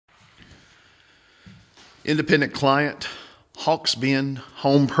Independent client, Hawks Bend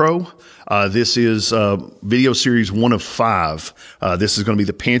Home Pro. This is video series 1 of 5. This is going to be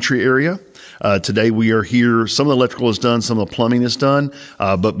the pantry area. Today we are here. Some of the electrical is done, some of the plumbing is done,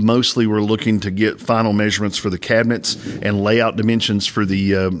 but mostly we're looking to get final measurements for the cabinets and layout dimensions for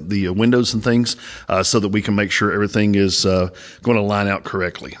the windows and things, so that we can make sure everything is going to line out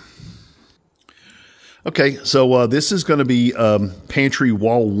correctly. Okay, so this is going to be pantry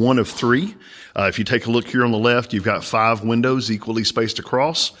wall 1 of 3. If you take a look here on the left, you've got 5 windows equally spaced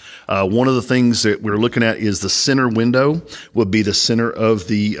across. One of the things that we're looking at is the center window would be the center of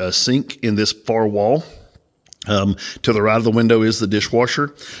the sink in this far wall. To the right of the window is the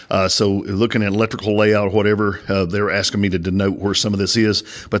dishwasher. So looking at electrical layout or whatever, they're asking me to denote where some of this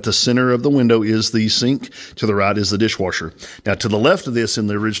is, but the center of the window is the sink. To the right is the dishwasher. Now to the left of this in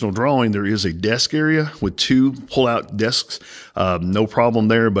the original drawing, there is a desk area with 2 pull-out desks. No problem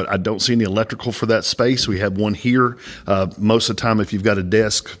there, but I don't see any electrical for that space. We have one here. Most of the time, if you've got a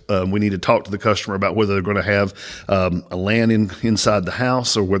desk, we need to talk to the customer about whether they're going to have a LAN inside the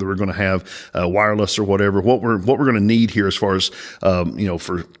house or whether we're going to have wireless or whatever. What we're going to need here as far as,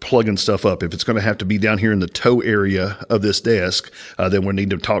 for plugging stuff up. If it's going to have to be down here in the toe area of this desk, then we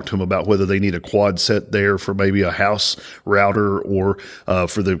need to talk to them about whether they need a quad set there for maybe a house router or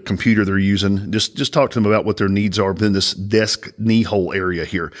for the computer they're using. Just talk to them about what their needs are within this desk knee hole area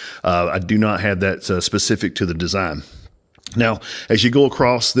here. I do not have that specific to the design. Now, as you go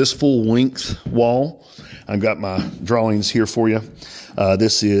across this full length wall, I've got my drawings here for you.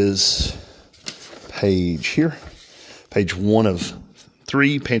 This is page 1 of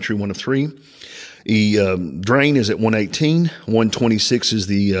 3, pantry 1 of 3. The drain is at 118, 126 is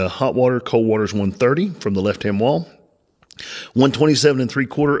the hot water, cold water is 130 from the left-hand wall. 127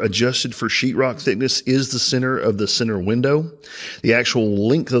 3/4 adjusted for sheetrock thickness is the center of the center window. The actual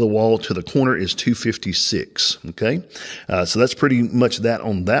length of the wall to the corner is 256. Okay, so that's pretty much that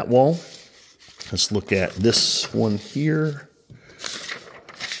on that wall. Let's look at this one here.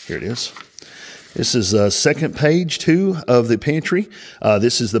 Here it is. This is second page 2 of the pantry.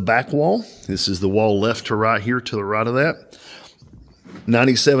 This is the back wall. This is the wall left to right here to the right of that.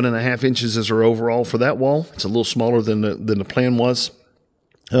 97.5 inches is our overall for that wall. It's a little smaller than the plan was.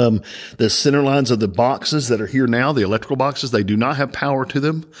 The center lines of the boxes that are here now, the electrical boxes, they do not have power to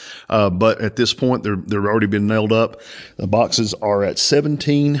them. But at this point, they're already been nailed up. The boxes are at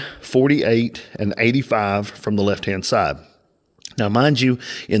 17, 48, and 85 from the left-hand side. Now, mind you,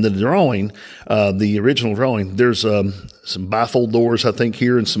 in the drawing, the original drawing, there's some bifold doors, I think,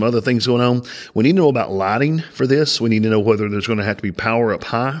 here and some other things going on. We need to know about lighting for this. We need to know whether there's going to have to be power up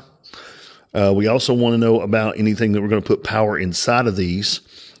high. We also want to know about anything that we're going to put power inside of these,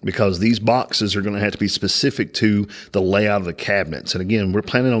 because these boxes are going to have to be specific to the layout of the cabinets. And again, we're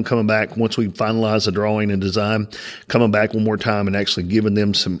planning on coming back once we finalize the drawing and design, coming back one more time and actually giving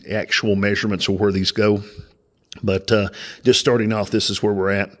them some actual measurements of where these go. But just starting off, this is where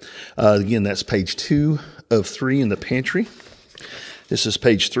we're at. Again, that's page 2 of 3 in the pantry. This is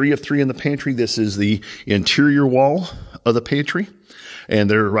page 3 of 3 in the pantry. This is the interior wall of the pantry. And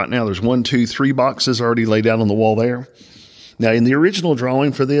right now, there's 1, 2, 3 boxes already laid out on the wall there. Now, in the original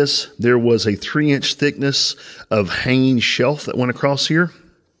drawing for this, there was a 3-inch thickness of hanging shelf that went across here.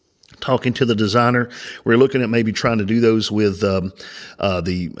 Talking to the designer, we're looking at maybe trying to do those with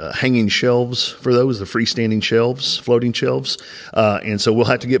the hanging shelves for those, the freestanding shelves, floating shelves. And so we'll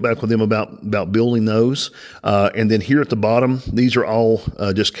have to get back with them about building those. And then here at the bottom, these are all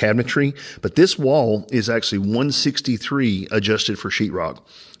just cabinetry. But this wall is actually 163 adjusted for sheetrock.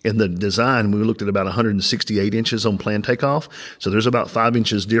 In the design, we looked at about 168 inches on plan takeoff. So there's about 5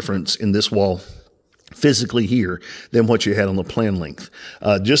 inches difference in this wall physically here than what you had on the plan length.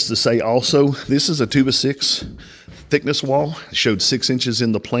 Just to say also, this is a 2x6 thickness wall. It showed 6 inches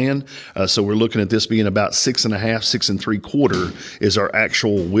in the plan. So we're looking at this being about 6.5, 6 3/4 is our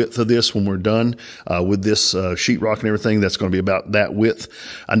actual width of this when we're done with this sheetrock and everything. That's going to be about that width.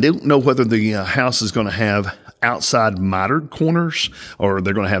 I don't know whether the house is going to have outside mitered corners, or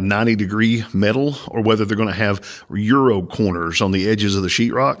they're going to have 90-degree metal, or whether they're going to have Euro corners on the edges of the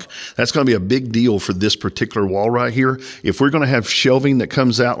sheetrock. That's going to be a big deal for this particular wall right here. If we're going to have shelving that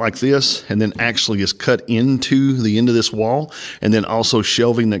comes out like this and then actually is cut into the end of this wall, and then also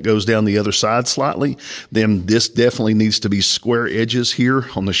shelving that goes down the other side slightly, then this definitely needs to be square edges here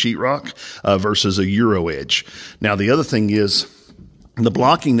on the sheetrock versus a Euro edge. Now, the other thing is, the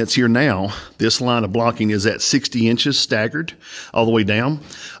blocking that's here now, this line of blocking is at 60 inches staggered all the way down.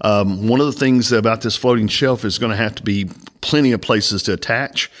 One of the things about this floating shelf is going to have to be plenty of places to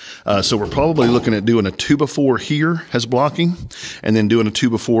attach. So we're probably looking at doing a 2x4 here as blocking, and then doing a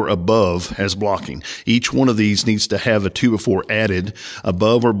 2x4 above as blocking. Each one of these needs to have a 2x4 added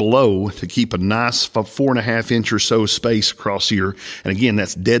above or below to keep a nice 4.5 inch or so space across here. And again,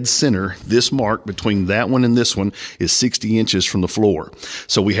 that's dead center. This mark between that one and this one is 60 inches from the floor.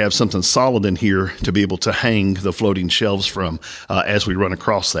 So we have something solid in here to be able to hang the floating shelves from as we run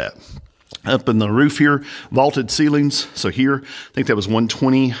across that. Up in the roof here, vaulted ceilings. So here, I think that was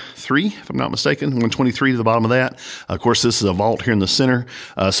 123, if I'm not mistaken, 123 to the bottom of that. Of course, this is a vault here in the center.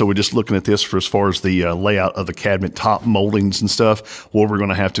 So we're just looking at this for as far as the layout of the cabinet top moldings and stuff, what we're going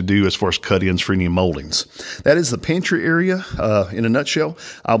to have to do as far as cut-ins for any moldings. That is the pantry area in a nutshell.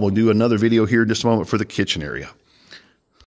 I will do another video here in just a moment for the kitchen area.